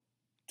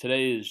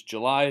Today is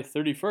July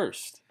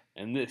 31st,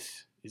 and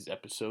this is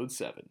episode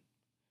 7.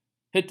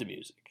 Hit the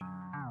music.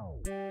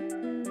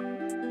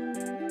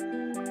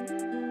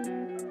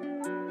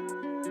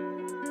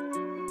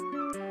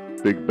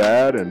 Big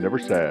bad and never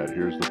sad.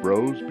 Here's the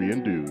bros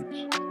being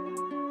dudes.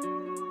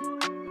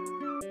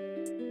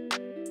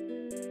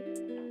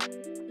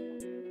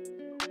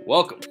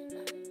 Welcome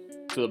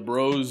to the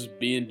Bros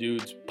Being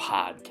Dudes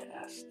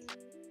podcast.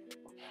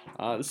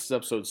 This is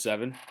episode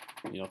 7.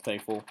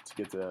 Thankful to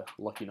get to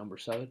lucky number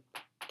 7.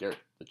 Garrett,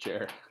 the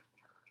chair.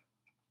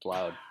 It's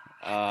loud.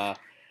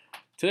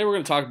 Today we're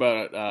going to talk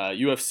about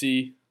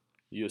UFC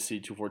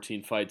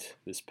 214 fight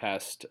this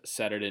past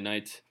Saturday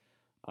night.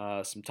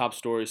 Some top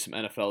stories, some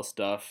NFL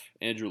stuff.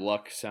 Andrew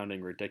Luck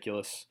sounding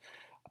ridiculous,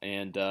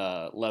 and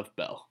Lev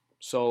Bell.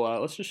 So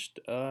let's just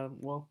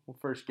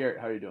first,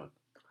 Garrett, how are you doing?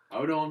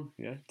 How we doing?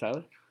 Yeah,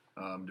 Tyler.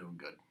 I'm doing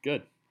good.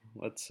 Good.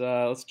 Let's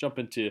jump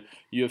into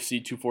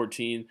UFC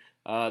 214.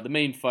 The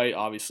main fight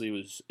obviously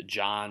was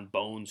Jon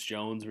Bones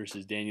Jones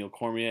versus Daniel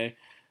Cormier.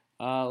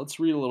 Let's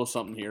read a little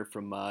something here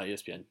from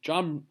ESPN.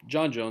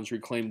 Jon Jones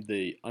reclaimed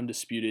the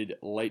undisputed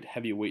light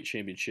heavyweight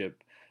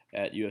championship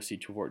at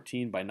UFC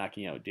 214 by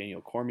knocking out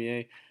Daniel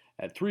Cormier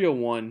at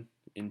 3:01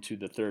 into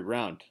the third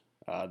round.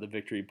 The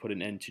victory put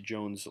an end to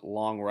Jones'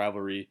 long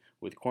rivalry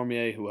with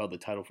Cormier, who held the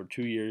title for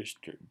 2 years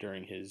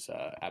during his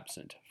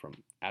absence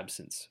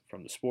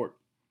from the sport.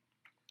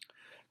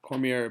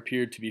 Cormier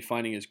appeared to be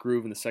finding his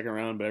groove in the second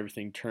round, but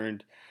everything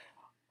turned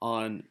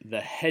on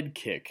the head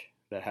kick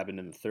that happened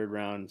in the third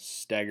round,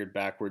 staggered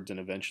backwards, and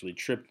eventually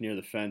tripped near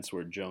the fence,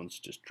 where Jones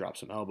just dropped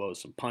some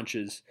elbows, some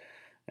punches,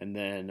 and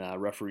then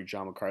referee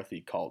John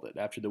McCarthy called it.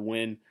 After the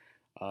win,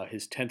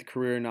 his 10th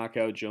career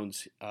knockout,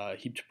 Jones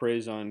heaped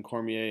praise on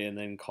Cormier and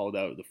then called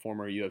out the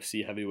former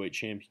UFC heavyweight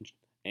champion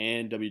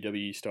and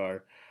WWE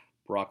star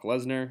Brock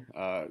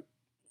Lesnar,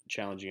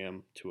 challenging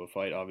him to a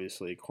fight,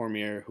 obviously.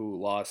 Cormier, who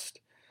lost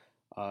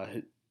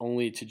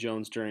only once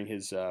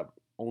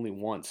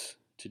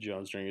to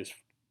Jones during his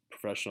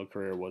professional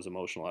career, was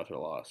emotional after the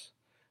loss.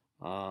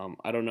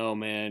 I don't know,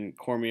 man.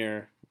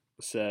 Cormier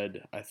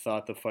said, "I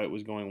thought the fight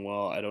was going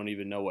well. I don't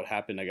even know what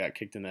happened. I got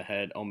kicked in the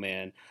head. Oh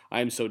man,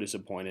 I'm so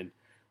disappointed."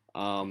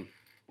 Asked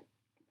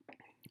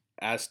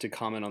to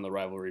comment on the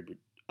rivalry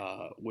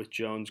with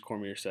Jones,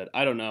 Cormier said,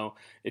 "I don't know.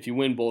 If you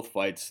win both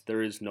fights,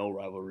 there is no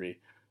rivalry."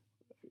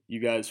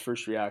 You guys'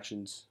 first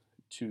reactions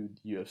to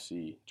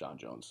UFC Jon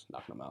Jones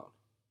knocking him out?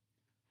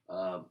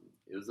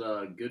 It was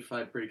a good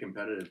fight, pretty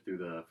competitive through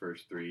the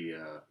first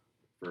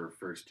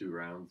first 2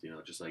 rounds.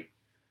 Just like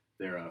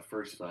their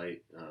first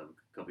fight a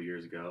couple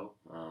years ago.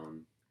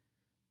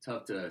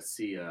 Tough to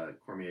see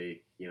Cormier,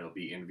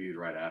 be interviewed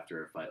right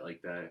after a fight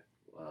like that.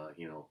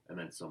 It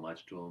meant so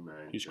much to him.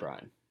 And He's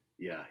crying.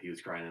 Yeah, he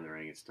was crying in the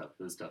ring. It's tough.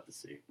 It was tough to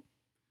see.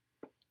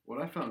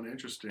 What I found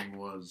interesting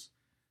was,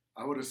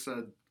 I would have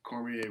said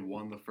Cormier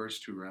won the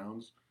first 2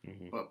 rounds,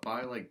 but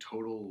by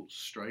total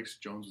strikes,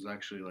 Jones was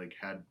actually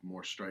had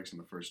more strikes in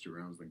the first 2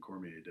 rounds than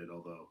Cormier did.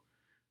 Although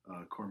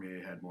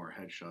Cormier had more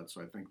headshots,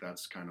 so I think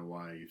that's kind of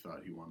why you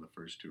thought he won the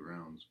first 2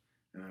 rounds.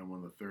 And then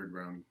when the third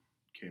round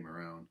came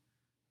around,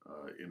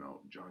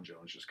 Jon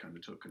Jones just kind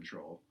of took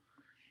control.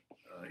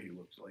 He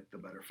looked like the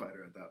better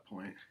fighter at that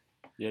point.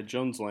 Yeah,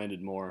 Jones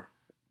landed more,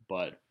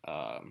 but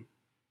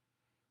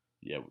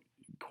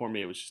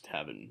Cormier was just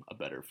having a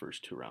better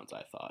first 2 rounds,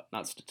 I thought.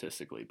 Not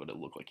statistically, but it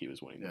looked like he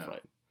was winning the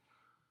fight.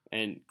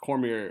 And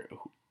Cormier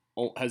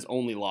has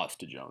only lost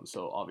to Jones,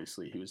 so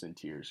obviously he was in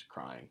tears,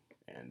 crying,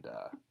 and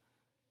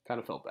kind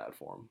of felt bad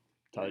for him.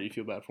 Tyler, do you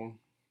feel bad for him?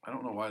 I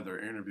don't know why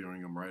they're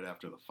interviewing him right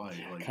after the fight.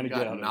 He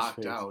got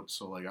knocked out,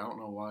 so I don't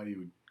know why you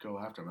would go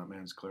after him. That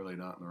man's clearly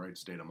not in the right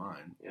state of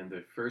mind. In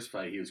the first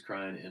fight, he was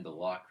crying in the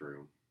locker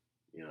room,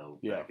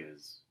 back in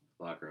his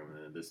locker room,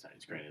 and then this time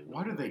he's crying in the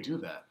Why did they do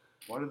that?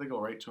 Why did they go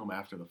right to him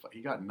after the fight?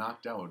 He got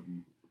knocked out.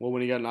 Well,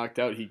 when he got knocked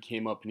out, he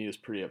came up and he was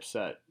pretty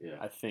upset. Yeah.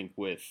 I think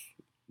with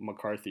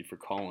McCarthy for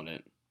calling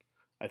it.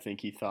 I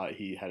think he thought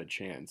he had a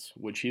chance,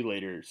 which he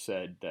later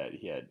said that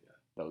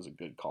that was a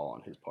good call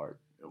on his part.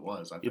 It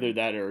was. Either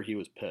that or he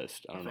was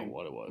pissed. I don't know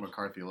what it was.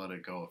 McCarthy let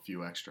it go a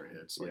few extra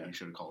hits. He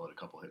should have called it a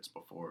couple hits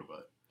before,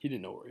 but he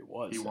didn't know where he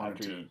was. He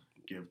wanted to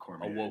give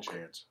Cormier a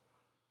chance.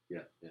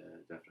 Yeah,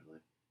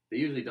 definitely. They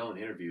usually don't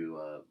interview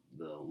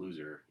the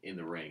loser in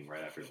the ring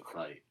right after the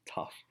fight.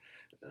 Tough.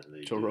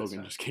 Joe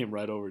Rogan just came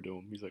right over to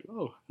him. He's like,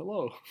 "Oh,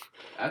 hello."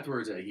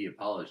 Afterwards, he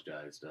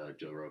apologized,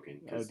 Joe Rogan,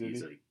 because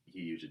he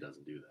usually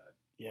doesn't do that.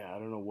 Yeah, I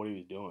don't know what he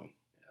was doing.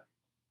 Yeah.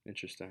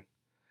 Interesting.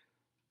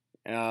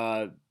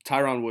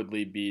 Tyron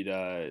Woodley beat,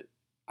 I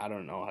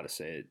don't know how to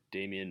say it,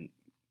 Damian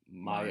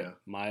Maia.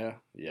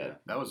 Yeah.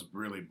 That was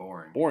really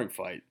boring. Boring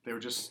fight. They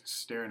were just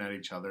staring at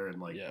each other and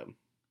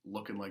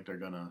looking like they're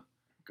going to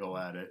go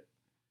at it.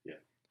 Yeah.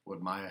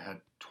 Maia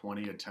had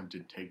 20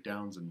 attempted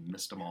takedowns and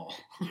missed them all.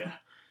 Yeah.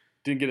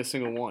 Didn't get a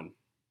single one.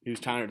 He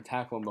was trying to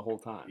tackle him the whole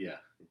time. Yeah.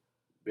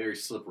 Very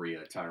slippery,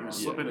 Tyron. He was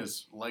slipping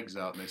his legs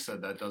out, and they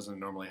said that doesn't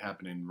normally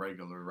happen in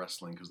regular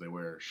wrestling because they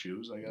wear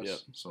shoes, I guess. Yep.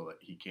 So that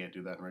he can't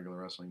do that in regular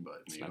wrestling.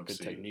 But it's not good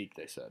technique,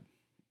 they said.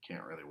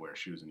 can't really wear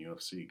shoes in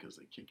UFC because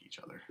they kick each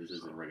other. This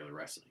isn't regular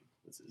wrestling.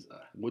 This is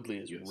Woodley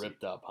is UFC.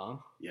 ripped up, huh?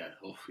 Yeah,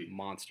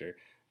 Monster.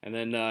 And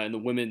then in the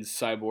women's,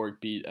 Cyborg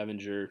beat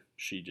Evinger.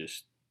 She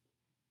just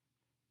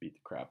beat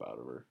the crap out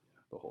of her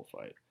the whole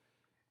fight.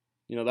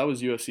 That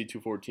was UFC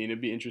 214.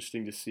 It'd be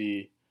interesting to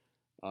see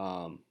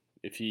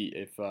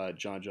if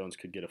John Jones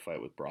could get a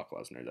fight with Brock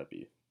Lesnar. That'd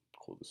be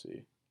cool to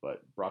see.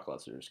 But Brock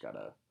Lesnar's got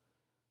to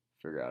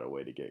figure out a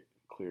way to get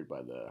cleared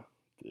by the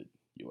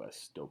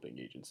U.S. doping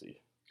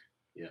agency.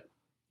 Yeah.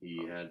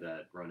 He had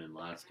that run-in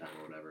last time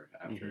or whatever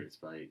after his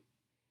fight.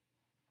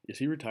 Is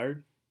he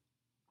retired?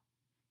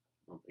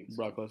 I don't think so.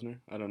 Brock Lesnar?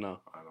 I don't know.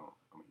 I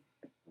don't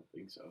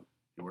think so.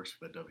 He works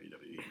for the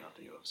WWE, not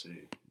the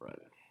UFC. Right.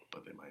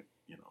 But they might,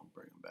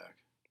 bring him back.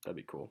 That'd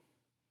be cool.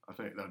 I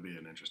think that'd be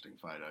an interesting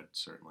fight. I'd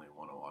certainly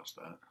want to watch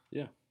that.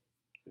 Yeah.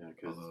 Yeah,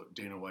 although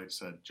Dana White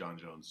said John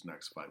Jones'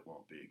 next fight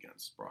won't be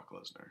against Brock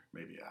Lesnar,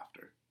 maybe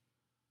after.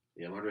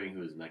 Yeah, I'm wondering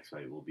who his next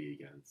fight will be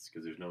against,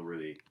 because there's no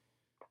really,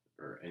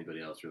 or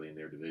anybody else really in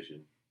their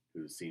division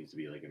who seems to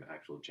be like an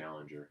actual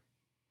challenger.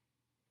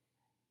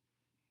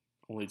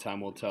 Only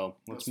time will tell.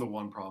 That's the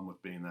one problem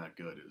with being that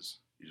good is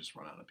you just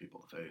run out of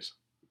people to face.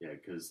 Yeah,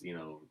 because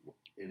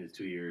in his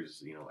 2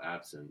 years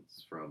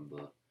absence from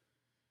the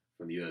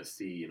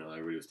UFC,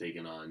 everybody was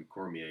taking on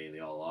Cormier and they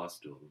all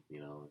lost to him.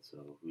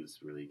 So who's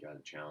really got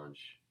a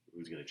challenge?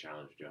 Who's going to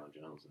challenge John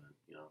Jones then?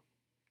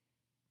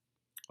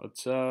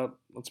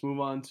 Let's move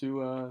on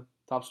to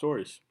top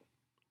stories.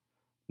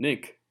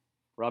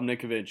 Rob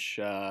Ninkovich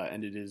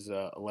ended his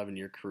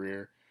 11-year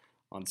career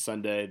on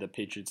Sunday. The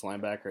Patriots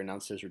linebacker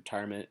announced his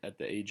retirement at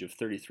the age of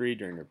 33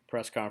 during a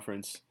press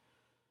conference.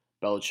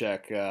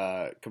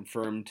 Belichick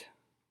confirmed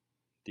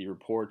the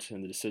report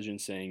and the decision,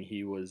 saying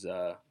he was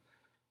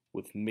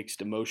with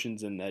mixed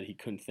emotions and that he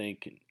couldn't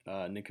thank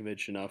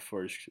Ninkovich enough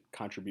for his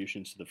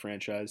contributions to the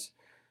franchise.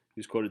 He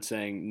was quoted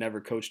saying,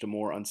 "Never coached a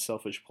more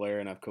unselfish player,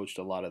 and I've coached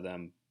a lot of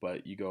them,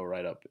 but you go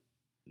right up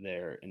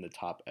there in the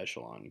top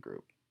echelon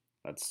group."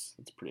 That's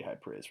pretty high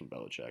praise from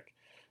Belichick.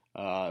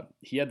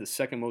 He had the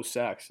second most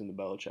sacks in the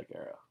Belichick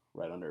era,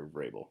 right under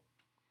Vrabel.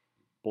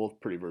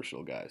 Both pretty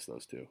versatile guys,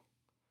 those two.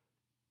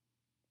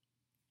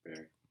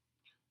 Very.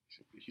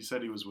 He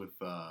said he was with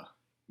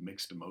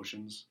mixed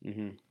emotions.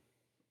 Mm-hmm.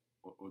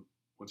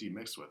 What's he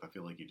mixed with? I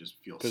feel like he just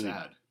feels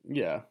sad.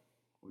 Yeah,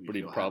 but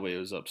he probably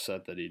was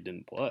upset that he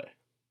didn't play.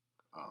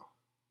 Oh.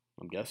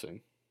 I'm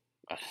guessing.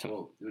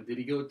 Well, did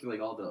he go through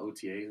like all the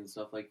OTAs and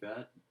stuff like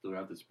that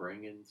throughout the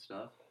spring and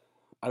stuff?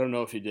 I don't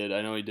know if he did.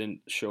 I know he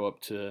didn't show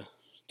up to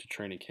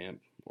training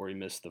camp, or he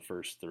missed the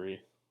first 3.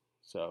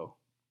 So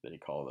then he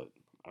called it.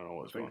 I don't know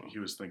what's going on. He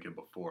was thinking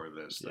before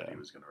this that he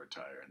was going to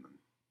retire, and then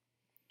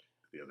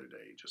the other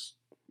day he just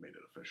made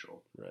it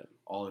official. Right.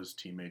 All his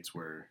teammates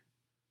were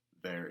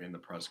there in the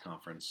press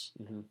conference,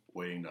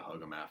 waiting to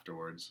hug him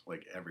afterwards.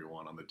 Like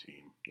everyone on the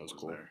team was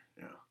cool. There.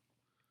 Yeah.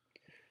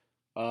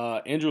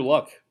 Andrew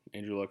Luck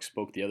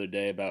spoke the other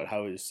day about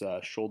how his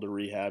shoulder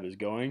rehab is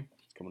going.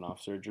 He's coming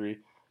off surgery.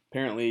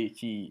 Apparently,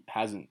 he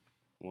hasn't.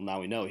 Well,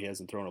 now we know he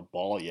hasn't thrown a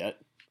ball yet.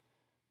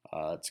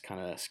 It's kind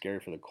of scary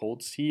for the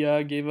Colts. He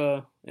gave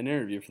an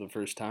interview for the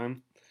first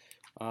time.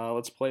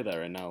 Let's play that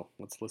right now.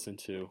 Let's listen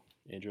to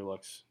Andrew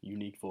Luck's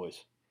unique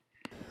voice.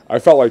 I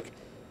felt like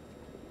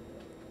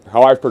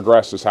how I've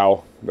progressed is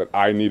how that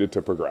I needed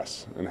to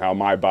progress, and how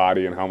my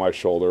body and how my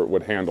shoulder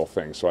would handle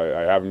things. So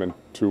I haven't been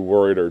too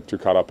worried or too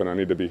caught up in I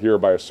need to be here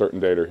by a certain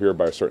date or here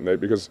by a certain date,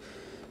 because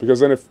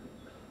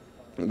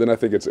then I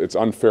think it's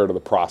unfair to the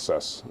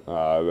process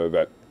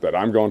that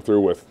I'm going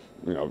through with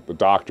the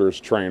doctors,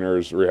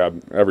 trainers,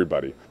 rehab,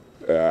 everybody.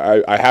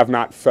 I have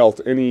not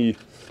felt any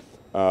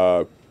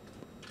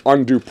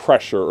undue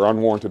pressure or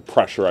unwarranted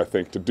pressure, I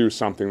think, to do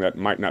something that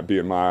might not be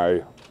in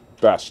my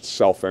best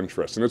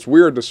self-interest. And it's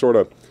weird to sort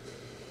of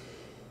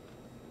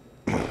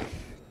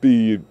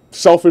be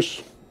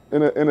selfish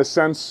in a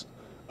sense,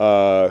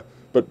 but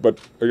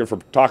again,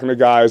 from talking to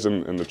guys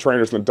and the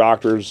trainers and the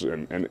doctors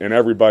and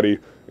everybody,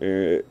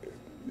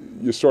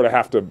 you sort of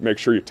have to make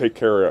sure you take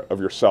care of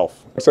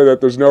yourself. I say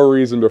that there's no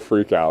reason to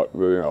freak out.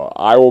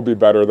 I will be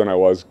better than I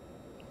was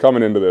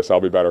coming into this.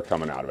 I'll be better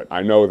coming out of it.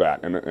 I know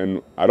that,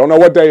 and I don't know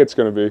what day it's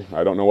going to be.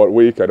 I don't know what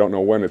week. I don't know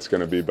when it's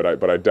going to be,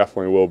 but I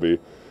definitely will be.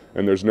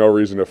 And there's no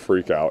reason to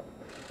freak out.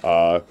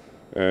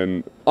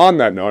 And on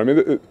that note, I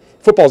mean,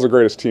 football's the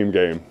greatest team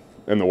game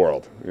in the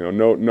world.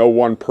 No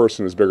one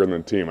person is bigger than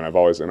the team, and I've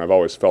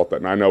always felt that.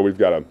 And I know we've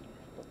got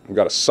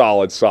a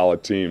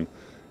solid team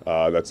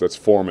that's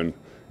forming,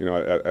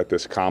 at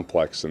this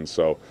complex, and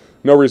so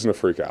no reason to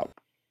freak out.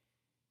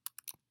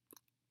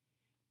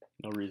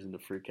 No reason to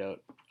freak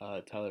out.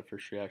 Tyler,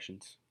 first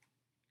reactions.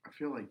 I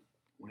feel like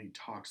when he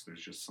talks,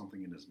 there's just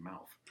something in his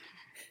mouth.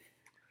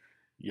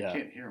 Yeah. I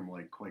can't hear him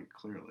quite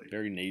clearly.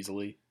 Very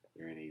nasally.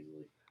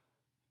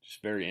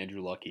 Just very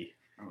Andrew Lucky.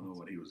 I don't know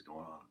what he was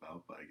going on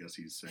about, but I guess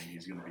he's saying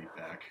he's going to be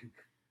back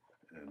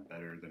and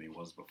better than he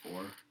was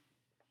before,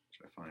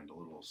 which I find a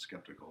little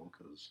skeptical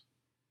because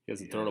he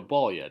hasn't thrown a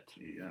ball yet.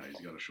 Yeah,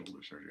 he's got a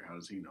shoulder surgery. How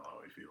does he know how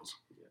he feels?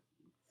 Yeah.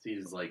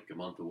 He's like a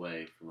month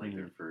away from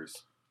their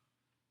first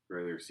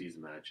regular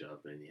season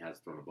matchup, and he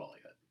hasn't thrown a ball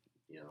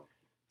yet.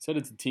 Said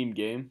it's a team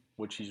game,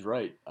 which he's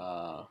right.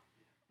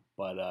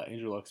 But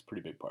Andrew Luck's a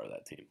pretty big part of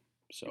that team.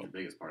 So He's the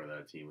biggest part of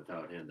that team.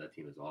 Without him, that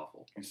team is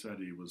awful. He said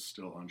he was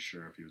still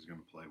unsure if he was going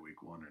to play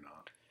week 1 or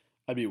not.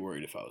 I'd be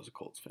worried if I was a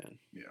Colts fan.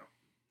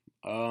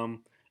 Yeah.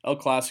 El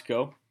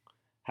Clasico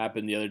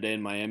happened the other day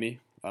in Miami,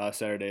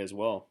 Saturday as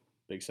well.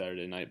 Big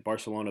Saturday night.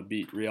 Barcelona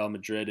beat Real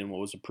Madrid in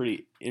what was a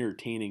pretty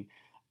entertaining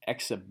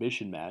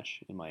exhibition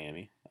match in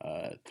Miami,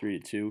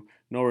 3-2.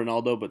 No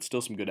Ronaldo, but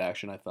still some good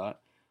action, I thought.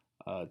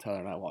 Tyler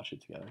and I watched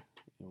it together.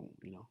 It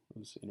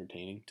was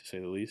entertaining, to say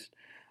the least.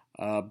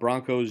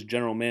 Broncos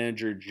general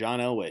manager John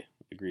Elway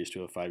agrees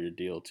to a 5-year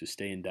deal to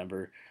stay in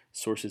Denver.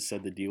 Sources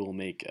said the deal will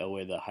make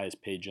Elway the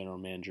highest paid general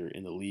manager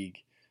in the league.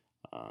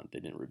 They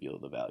didn't reveal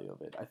the value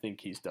of it. I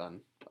think he's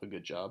done a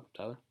good job,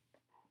 Tyler.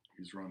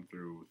 He's run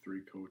through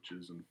 3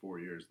 coaches in 4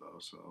 years, though,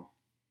 so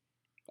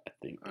I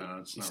think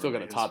it's he's not still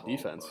really got a top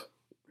his fault, defense.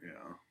 but,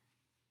 yeah.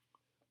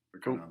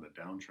 They're kind of on the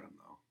downtrend,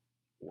 though.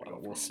 Well, Go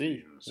we'll from see. being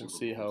in a We'll Super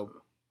see Bowl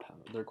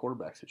how their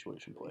quarterback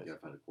situation You plays. got to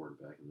find a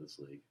quarterback in this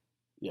league.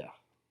 Yeah.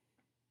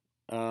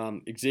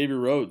 Xavier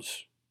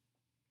Rhodes,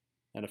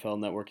 NFL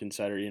Network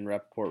insider Ian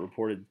Rappaport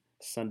reported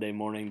Sunday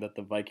morning that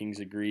the Vikings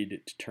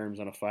agreed to terms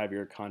on a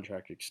 5-year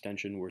contract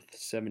extension worth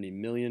 $70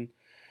 million.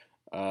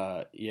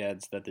 He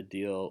adds that the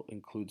deal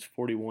includes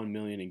 $41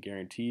 million in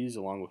guarantees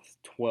along with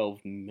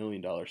 $12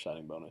 million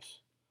signing bonus.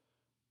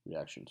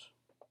 Reactions?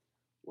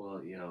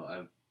 Well,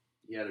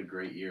 he had a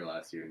great year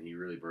last year, and he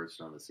really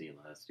burst on the scene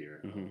last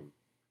year. Mhm.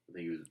 I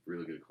think he was a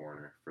really good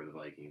corner for the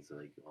Vikings,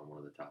 like on one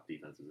of the top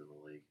defenses in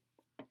the league.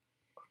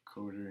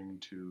 According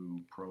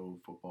to Pro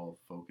Football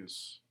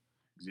Focus,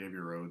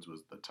 Xavier Rhodes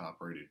was the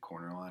top-rated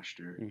corner last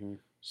year. Mm-hmm.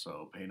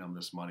 So paying him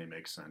this money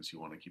makes sense. You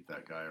want to keep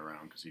that guy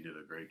around because he did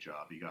a great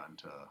job. He got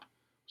into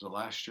was it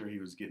last year he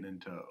was getting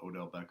into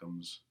Odell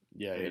Beckham's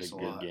Yeah, he had a face a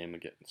good lot. game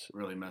against.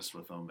 really messed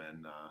with him,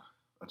 and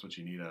that's what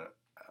you need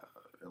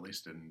at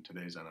least in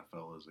today's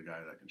NFL is a guy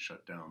that can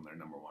shut down their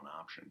number one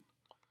option.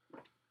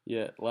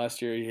 Yeah,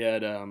 last year he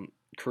had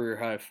career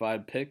high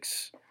 5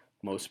 picks,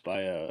 most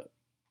by a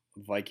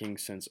Viking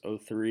since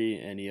 03,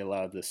 and he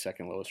allowed the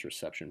second lowest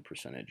reception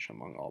percentage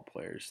among all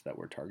players that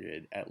were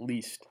targeted at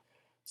least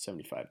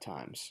 75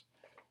 times.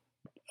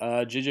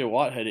 JJ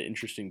Watt had an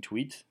interesting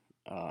tweet.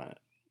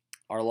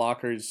 Our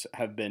lockers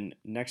have been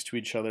next to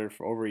each other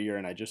for over a year,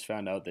 and I just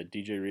found out that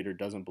DJ Reader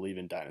doesn't believe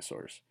in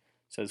dinosaurs.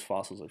 Says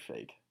fossils are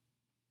fake.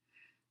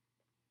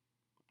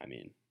 I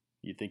mean,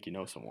 you'd think you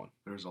know someone.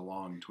 There's a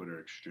long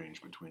Twitter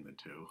exchange between the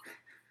two.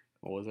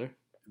 What was there?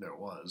 There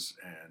was,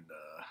 and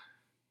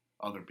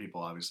other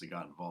people obviously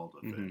got involved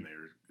with it, and they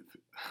were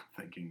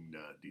thinking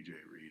DJ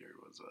Reader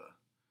was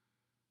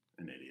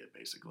an idiot,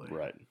 basically.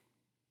 Right.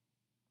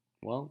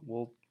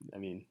 Well, I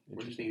mean,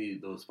 Where do you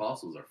think those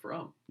fossils are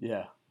from?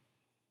 Yeah.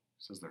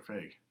 Says they're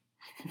fake.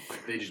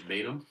 They just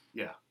made them?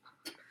 Yeah.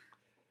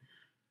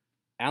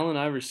 Allen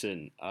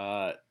Iverson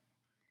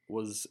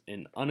was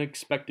an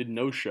unexpected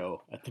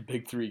no-show at the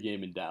Big 3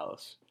 game in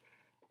Dallas.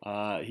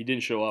 He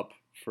didn't show up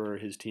for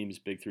his team's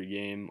Big 3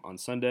 game on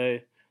Sunday.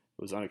 It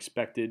was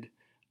unexpected.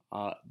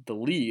 The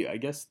league, I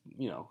guess,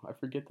 I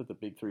forget that the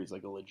Big 3 is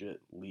like a legit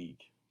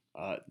league.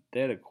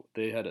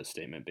 They had a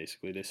statement,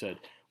 basically. They said,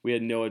 "We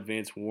had no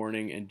advance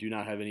warning and do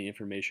not have any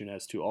information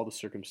as to all the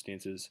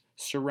circumstances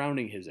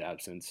surrounding his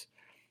absence.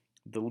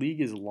 The league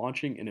is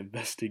launching an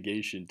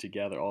investigation to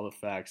gather all the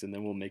facts, and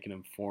then we'll make an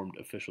informed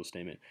official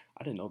statement."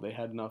 I didn't know they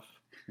had enough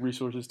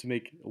resources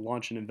to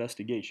launch an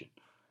investigation.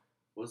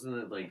 Wasn't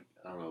it like,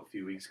 I don't know, a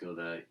few weeks ago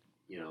that,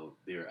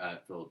 they were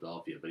at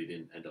Philadelphia, but he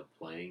didn't end up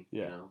playing?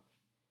 Yeah.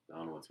 I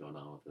don't know what's going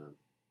on with him.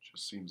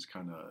 Just seems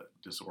kind of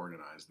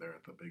disorganized there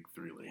at the Big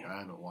 3 league. I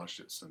haven't watched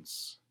it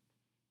since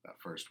that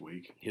first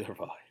week. Neither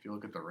have I. If you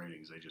look at the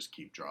ratings, they just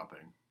keep dropping.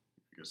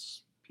 I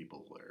guess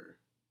people are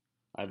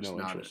I have just no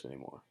not interest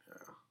anymore.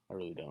 Yeah. I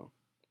really don't.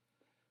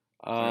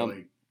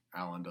 Clearly,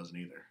 Allen doesn't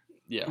either.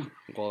 Yeah,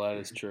 well, that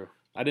is true.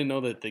 I didn't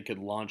know that they could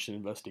launch an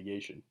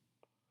investigation.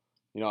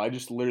 I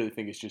just literally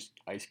think it's just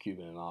Ice Cube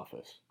in an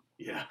office.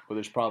 Yeah, But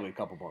there's probably a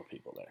couple more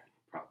people there.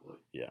 probably.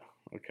 Yeah,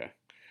 okay.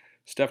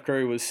 Steph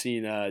Curry was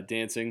seen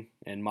dancing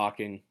and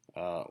mocking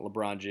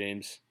LeBron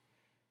James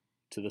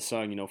to the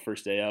song,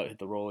 First Day Out, hit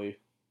the rollie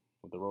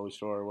with the rollie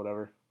store or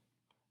whatever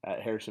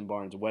at Harrison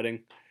Barnes' wedding.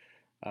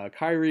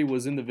 Kyrie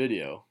was in the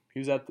video. He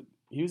was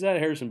at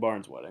Harrison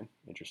Barnes' wedding.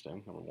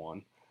 Interesting, number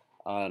one.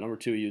 Number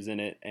two, he was in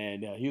it,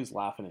 and he was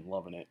laughing and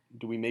loving it.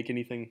 Do we make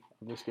anything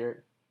of this,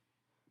 Garrett?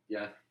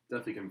 Yeah,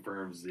 definitely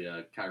confirms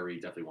the Kyrie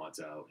definitely wants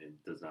out and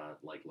does not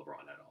like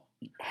LeBron at all.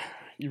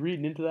 You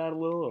reading into that a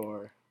little,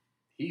 or?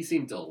 He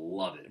seemed to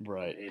love it.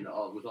 Right. And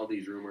with all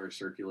these rumors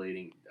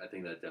circulating, I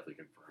think that definitely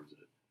confirms it.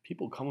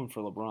 People coming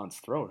for LeBron's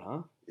throat,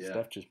 huh? Yeah.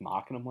 Steph just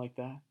mocking him like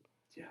that?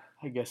 Yeah.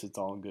 I guess it's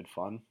all in good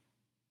fun. You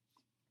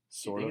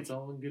Sort think of. it's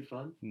all in good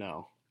fun?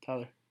 No.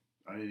 Tyler?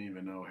 I didn't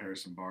even know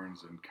Harrison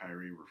Barnes and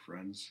Kyrie were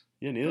friends.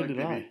 Yeah, neither Like did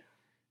they'd I. be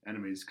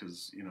Enemies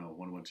because,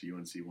 one went to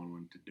UNC, one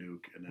went to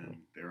Duke, and then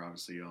they were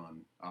obviously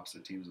on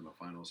opposite teams in the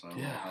finals. So I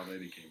don't know Yeah. how they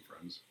became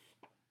friends.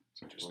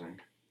 It's interesting.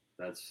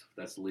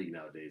 That's the league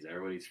nowadays.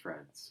 Everybody's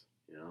friends.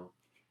 You know.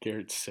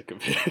 Garrett's sick of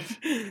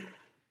it.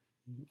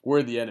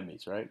 We're the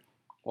enemies, right?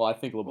 Well, I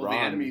think LeBron. Well, the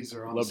enemies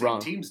are on the same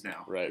teams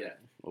now. Right.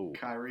 Yeah. Ooh.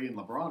 Kyrie and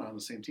LeBron are on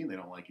the same team. They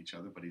don't like each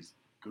other, but he's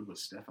good with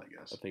Steph, I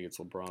guess. I think it's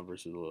LeBron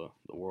versus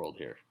the world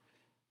here.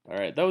 All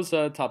right, that was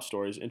top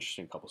stories.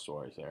 Interesting couple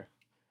stories there.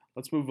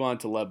 Let's move on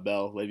to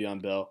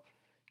Le'Veon Bell.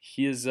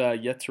 He is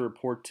yet to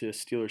report to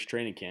Steelers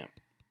training camp,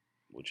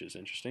 which is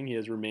interesting. He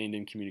has remained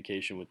in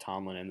communication with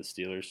Tomlin and the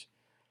Steelers.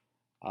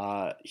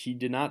 He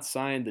did not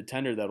sign the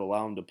tender that will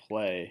allow him to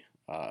play,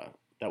 that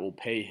will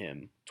pay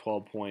him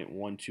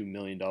 $12.12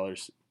 million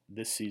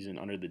this season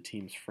under the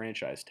team's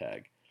franchise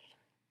tag.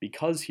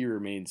 Because he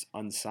remains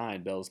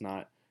unsigned, Bell is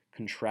not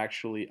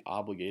contractually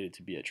obligated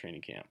to be at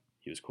training camp.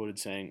 He was quoted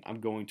saying, "I'm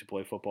going to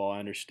play football. I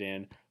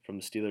understand from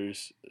the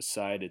Steelers'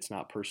 side it's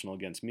not personal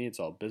against me. It's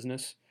all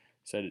business."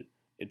 Said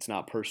it's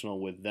not personal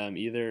with them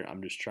either.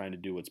 I'm just trying to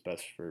do what's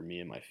best for me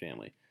and my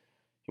family.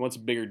 He wants a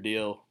bigger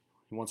deal.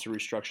 He wants to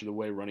restructure the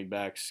way running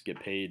backs get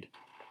paid.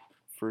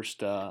 First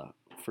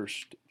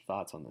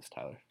thoughts on this,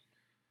 Tyler?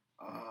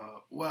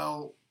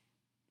 Well,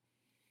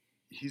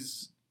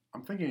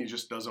 I'm thinking he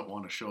just doesn't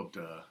want to show up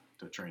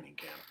to training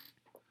camp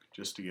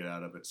just to get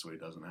out of it so he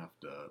doesn't have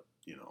to,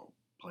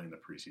 play in the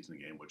preseason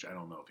game, which I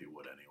don't know if he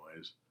would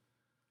anyways.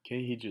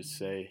 Can't he just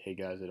say, "Hey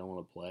guys, I don't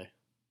want to play"?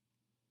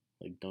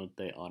 Like, don't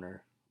they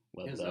honor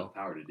He has no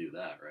power to do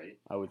that, right?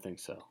 I would think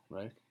so,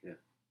 right? Yeah.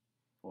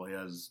 Well,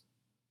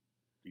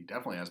 he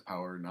definitely has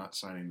power not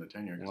signing the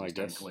tenure because he's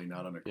technically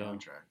not under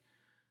contract.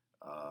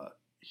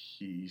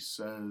 He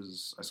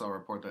says, I saw a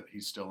report that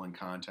he's still in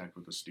contact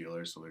with the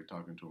Steelers, so they're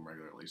talking to him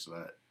regularly, so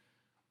that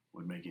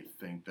would make you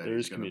think that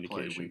he's going to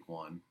play week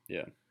 1.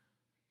 Yeah.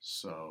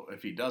 So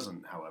if he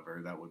doesn't,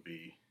 however, that would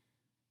be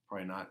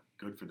probably not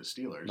good for the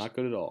Steelers. Not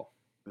good at all.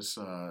 This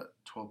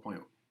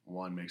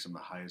 12.1 makes him the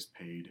highest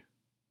paid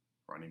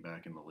running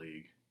back in the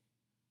league.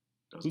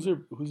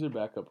 Who's their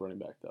backup running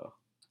back though?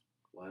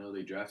 Well, I know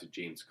they drafted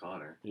James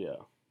Conner. Yeah.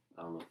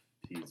 I don't know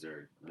if he's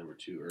their number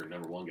 2 or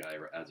number 1 guy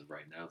as of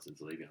right now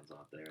since Le'Veon's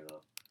not there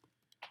though.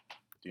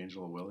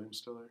 D'Angelo Williams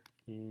still there?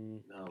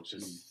 No,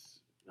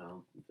 I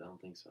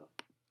don't think so.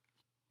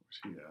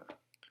 Where's he at?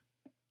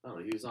 I don't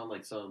know. He was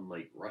on some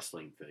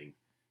wrestling thing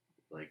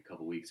a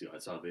couple weeks ago. I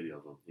saw a video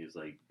of him. He was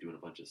doing a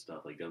bunch of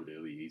stuff like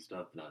WWE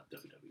stuff, not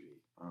WWE.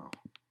 Oh,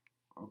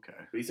 okay.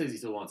 But he says he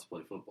still wants to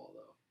play football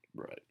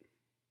though. Right.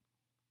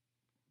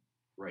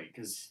 Right,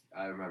 because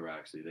I remember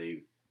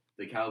actually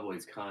the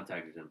Cowboys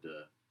contacted him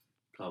to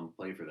come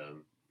play for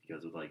them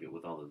because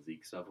with all the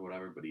Zeke stuff or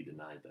whatever, but he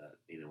denied that.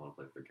 He didn't want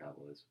to play for the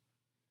Cowboys.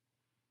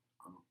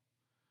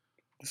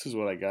 This is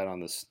what I got on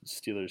the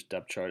Steelers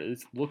depth chart.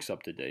 It looks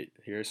up to date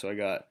here. So I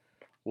got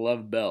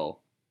Lev Bell.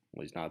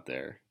 Well, he's not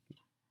there.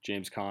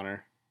 James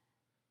Conner.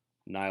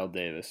 Niall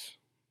Davis.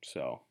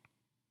 So,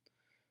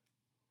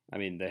 I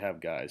mean, they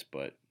have guys,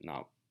 but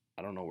not.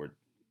 I don't know where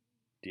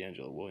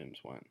D'Angelo Williams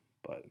went,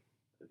 but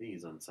I think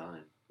he's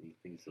unsigned. I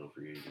think he's still a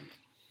free agent.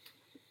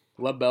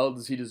 Lev Bell,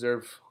 does he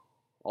deserve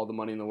all the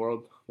money in the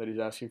world that he's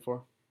asking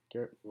for,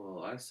 Garrett?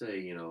 Well, I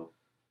say,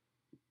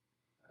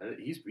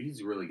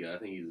 he's really good. I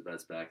think he's the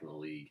best back in the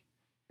league.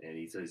 And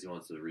he says he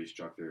wants to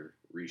restructure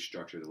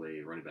the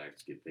way running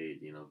backs get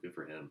paid. Good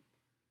for him.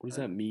 What does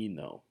that mean,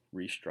 though?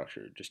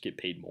 Restructure? Just get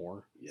paid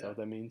more? Yeah. Is that what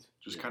that means?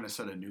 Just kind of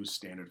set a new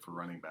standard for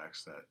running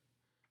backs that,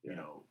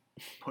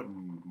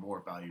 putting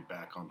more value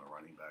back on the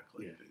running back.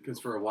 Because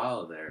for a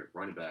while there,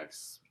 running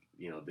backs,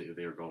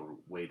 they were going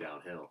way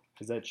downhill.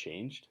 Has that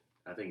changed?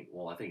 I think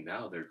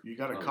now they're. You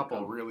got a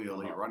couple really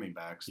elite running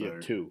backs. You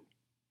have 2.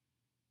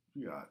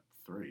 You got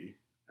 3.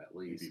 At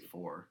least. Maybe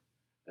 4.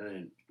 And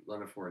then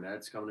Leonard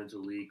Fournette's coming into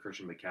the league.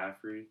 Christian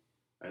McCaffrey.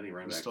 I think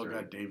running backs still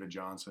got David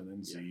Johnson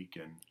and Zeke.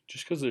 And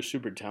just because they're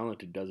super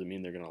talented doesn't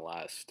mean they're going to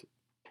last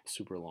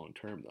super long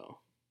term, though.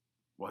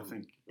 Well, I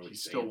think he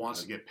still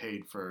wants to get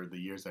paid for the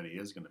years that he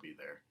is going to be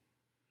there.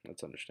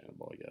 That's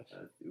understandable, I guess.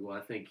 Well,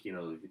 I think, he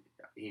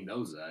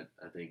knows that.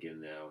 I think,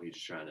 he's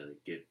just trying to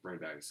get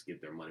running backs to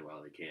get their money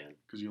while they can.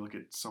 Because you look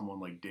at someone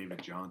like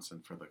David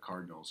Johnson for the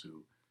Cardinals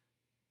who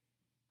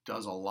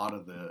does a lot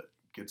of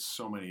gets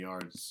so many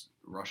yards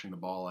rushing the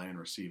ball and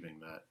receiving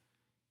that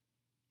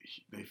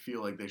they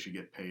feel like they should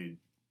get paid,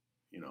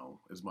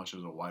 as much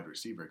as a wide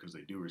receiver because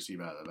they do receive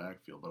out of the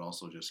backfield, but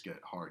also just get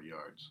hard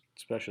yards.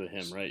 Especially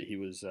him, right? He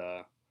was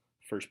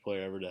first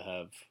player ever to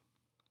have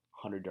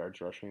 100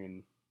 yards rushing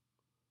and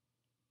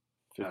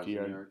 50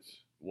 yards,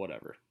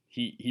 whatever.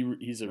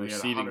 He's a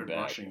receiving 100 back.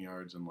 rushing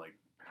yards in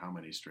how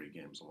many straight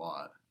games? A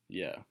lot.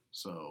 Yeah.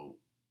 So,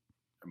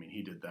 I mean,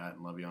 he did that,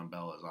 and Le'Veon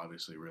Bell is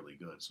obviously really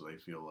good. So they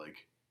feel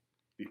like,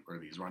 or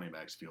these running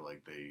backs feel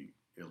like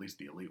at least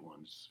the elite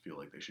ones feel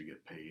like they should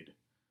get paid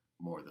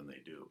more than they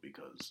do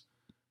because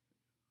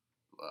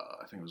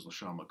I think it was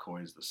LaShawn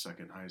McCoy is the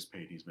second highest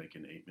paid. He's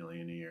making $8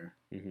 million a year,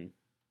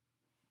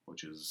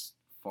 which is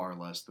far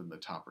less than the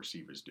top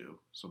receivers do.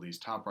 So these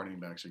top running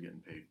backs are getting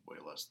paid way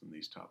less than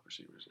these top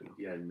receivers do.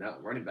 Yeah, now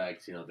running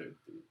backs,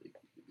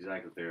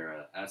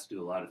 they're asked to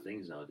do a lot of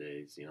things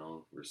nowadays.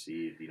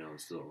 Receive,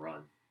 and still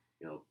run.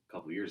 a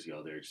couple years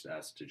ago, they were just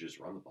asked to just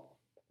run the ball.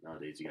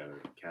 Nowadays, you got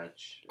to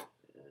catch,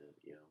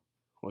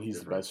 Well, he's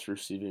different. the best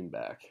receiving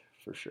back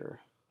for sure.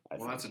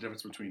 Well, that's the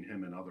difference between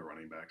him and other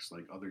running backs.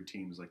 Like other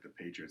teams, like the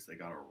Patriots, they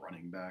got a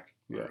running back,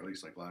 or at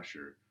least like last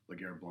year,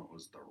 LeGarrette Blount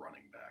was the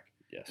running back,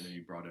 Yes. and then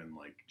you brought in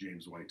like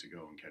James White to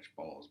go and catch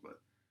balls. But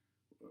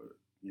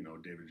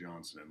David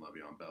Johnson and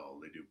Le'Veon Bell,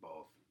 they do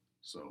both,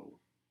 so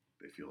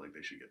they feel like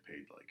they should get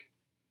paid like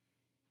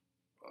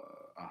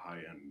a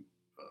high end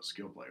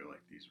skill player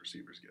like these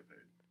receivers get paid.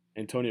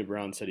 Antonio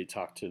Brown said he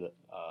talked to the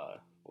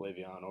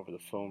Le'Veon over the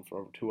phone for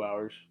over 2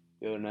 hours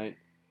the other night,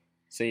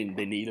 saying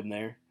they need him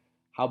there.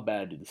 How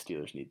bad do the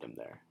Steelers need them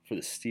there for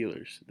the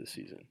Steelers this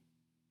season?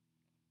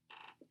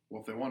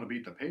 Well, if they want to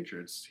beat the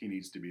Patriots, he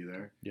needs to be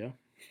there. Yeah.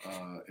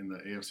 In the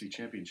AFC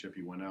Championship,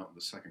 he went out in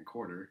the second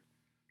quarter,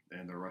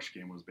 and the rush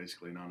game was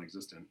basically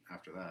non-existent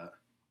after that.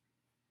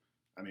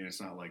 I mean, it's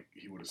not like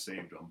he would have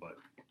saved them, but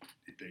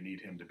they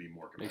need him to be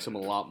more competitive. Makes him a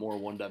lot more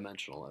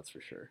one-dimensional, that's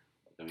for sure.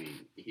 I mean,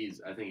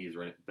 I think he's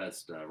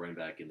best running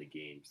back in the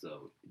game,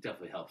 so it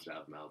definitely helps to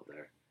have him out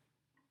there,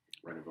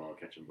 running ball,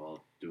 catching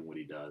ball, doing what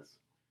he does.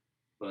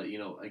 But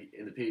like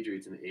in the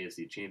Patriots in the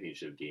AFC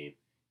Championship game,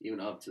 even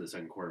up to the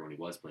second quarter when he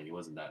was playing, he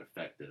wasn't that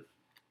effective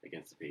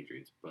against the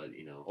Patriots. But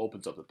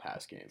Opens up the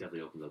pass game.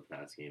 definitely opens up the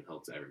pass game,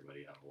 helps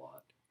everybody out a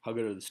lot. How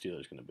good are the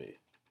Steelers going to be?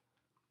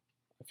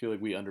 I feel like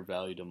we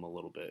undervalued them a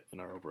little bit in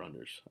our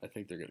over-unders. I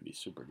think they're going to be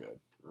super good.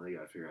 Well, they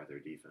got to figure out their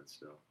defense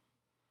still.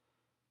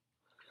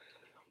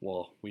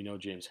 Well, we know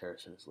James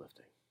Harrison is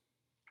lifting.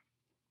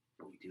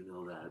 We do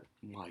know that.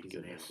 My He's an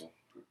goodness. animal.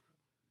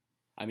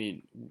 I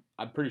mean,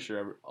 I'm pretty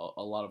sure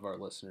a lot of our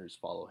listeners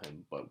follow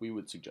him, but we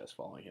would suggest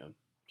following him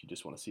if you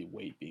just want to see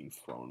weight being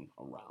thrown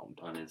around.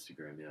 On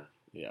Instagram, yeah.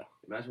 Yeah,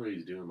 Imagine what he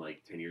was doing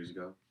like 10 years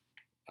ago.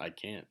 I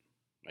can't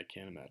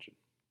imagine.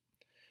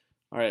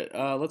 All right,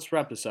 let's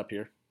wrap this up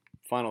here.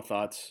 Final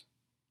thoughts.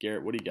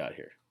 Garrett, what do you got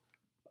here?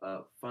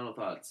 Final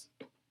thoughts.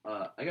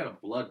 I got a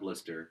blood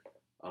blister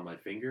on my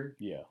finger.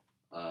 Yeah,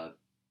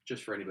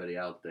 Just for anybody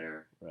out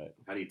there, right.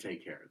 how do you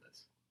take care of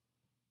this?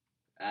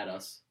 Add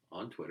us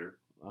on Twitter,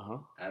 Uh-huh.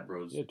 at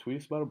Bros. Yeah, tweet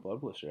us about a blood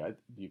blister.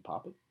 Do you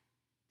pop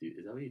it?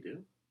 Is that what you do?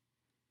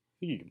 I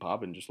think you can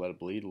pop it and just let it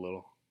bleed a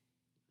little.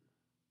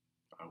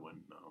 I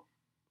wouldn't know.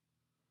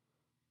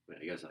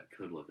 I guess I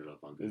could look it up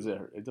on Is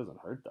Google. it doesn't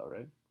hurt though,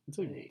 right? It's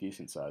a Hey.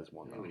 decent sized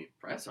one though. When you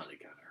press on it,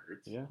 kind of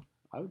hurts. Yeah,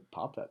 I would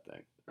pop that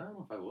thing. I don't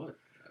know if I would.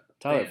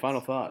 Tyler, Fans. final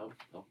thought.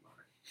 No, all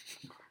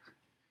right.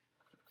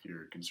 If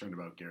you're concerned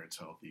about Garrett's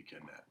health, you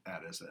can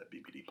add us at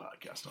BPD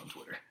Podcast on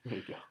Twitter. There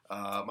you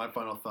go. My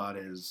final thought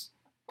is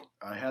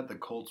I had the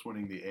Colts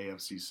winning the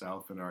AFC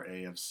South in our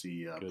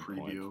AFC Good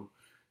preview.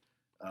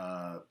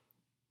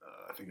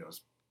 I think it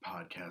was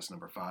podcast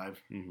number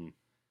 5. Mm-hmm.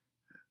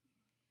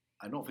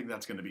 I don't think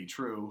that's going to be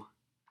true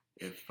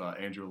if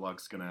Andrew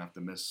Luck's going to have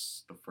to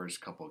miss the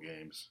first couple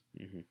games.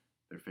 Mm-hmm.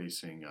 They're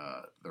facing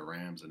the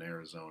Rams in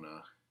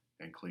Arizona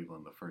and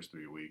Cleveland the first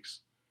 3 weeks.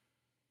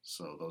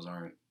 So those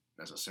aren't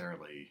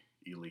necessarily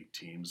elite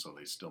teams, so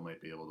they still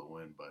might be able to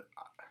win. But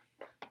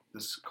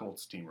this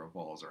Colts team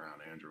revolves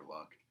around Andrew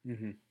Luck.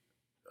 Mm-hmm.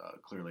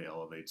 Clearly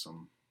elevates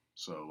them.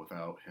 So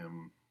without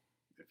him,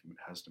 if he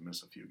has to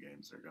miss a few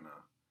games, I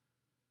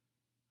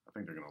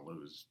think they're gonna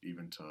lose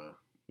even to.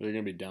 They're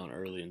going to be down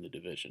early in the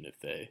division if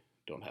they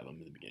don't have him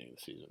in the beginning of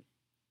the season.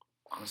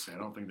 Honestly, I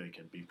don't think they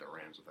can beat the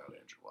Rams without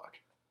Andrew Luck,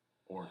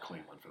 or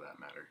Cleveland for that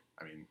matter.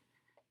 I mean,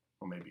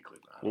 well, maybe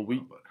Cleveland. I don't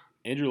know, but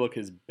Andrew Luck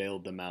has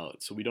bailed them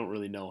out, so we don't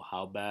really know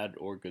how bad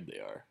or good they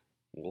are.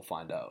 We'll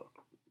find out.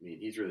 I mean,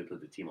 he's really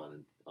put the team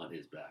on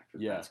his back for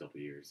the Yeah. past couple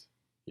of years.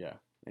 Yeah,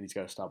 and he's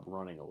got to stop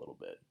running a little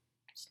bit.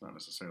 it's not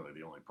necessarily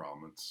the only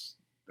problem. It's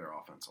their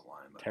offensive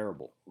line that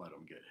Terrible. let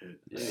them get hit.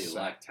 I think they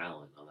lack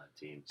talent on that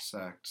team.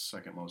 Sacked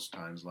second most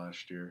times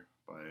last year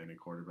by any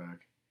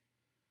quarterback.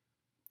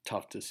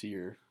 Tough to see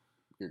your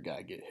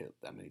guy get hit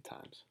that many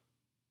times.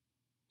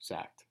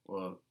 Sacked.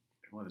 Well,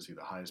 what is he,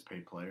 the highest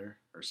paid player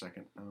or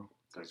second now?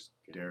 It's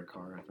Derek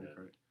Carr, I think,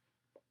 Yeah. right?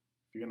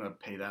 If you're gonna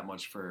pay that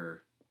much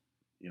for,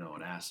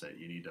 an asset,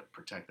 you need to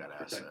protect that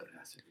asset.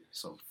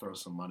 So throw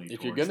some money.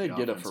 If you're towards going the to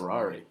get a offensive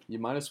Ferrari, line. you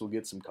might as well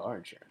get some car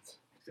insurance.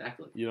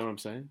 Exactly. You know what I'm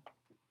saying?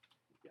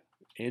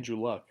 Yeah. Andrew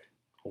Luck,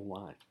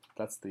 O-line.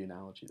 That's the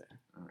analogy there.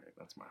 All right,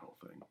 that's my whole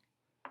thing.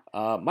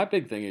 My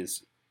big thing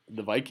is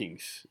the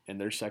Vikings and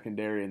their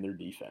secondary and their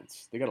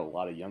defense. They got a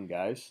lot of young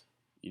guys.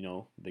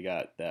 They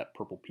got that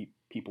purple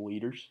people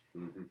eaters.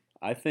 Mm-hmm.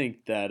 I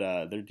think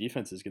that their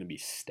defense is going to be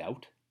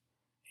stout.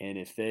 And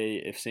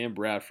if Sam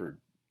Bradford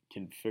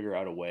can figure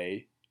out a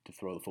way to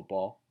throw the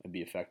football and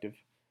be effective,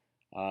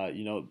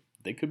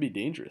 they could be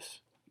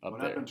dangerous up What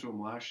there. happened to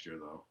him last year,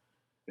 though?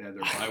 They had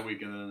their bye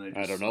week, and then they just,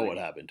 I don't know what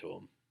happened to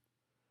him.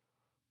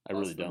 I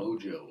really Lost the don't.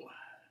 Mojo.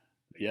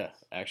 Yeah,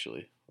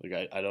 actually,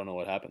 I don't know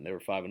what happened. They were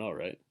 5-0,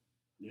 right?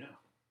 Yeah.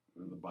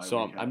 And the bye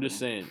So week I'm just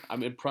happened. saying,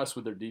 I'm impressed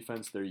with their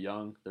defense. They're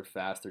young, they're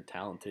fast, they're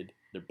talented.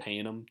 They're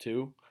paying them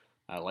too.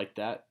 I like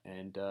that,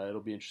 and it'll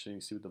be interesting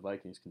to see what the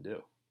Vikings can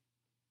do.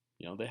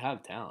 They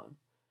have talent.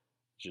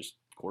 It's just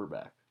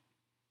quarterback.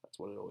 That's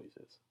what it always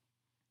is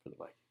for the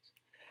Vikings.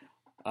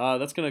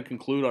 That's going to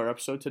conclude our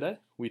episode today.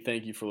 We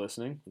thank you for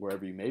listening,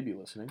 wherever you may be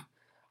listening.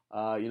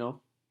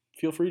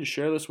 Feel free to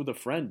share this with a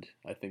friend.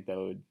 I think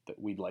that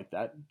we'd like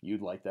that.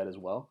 You'd like that as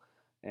well.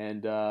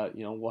 And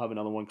we'll have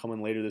another one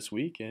coming later this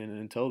week. And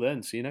until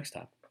then, see you next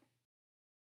time.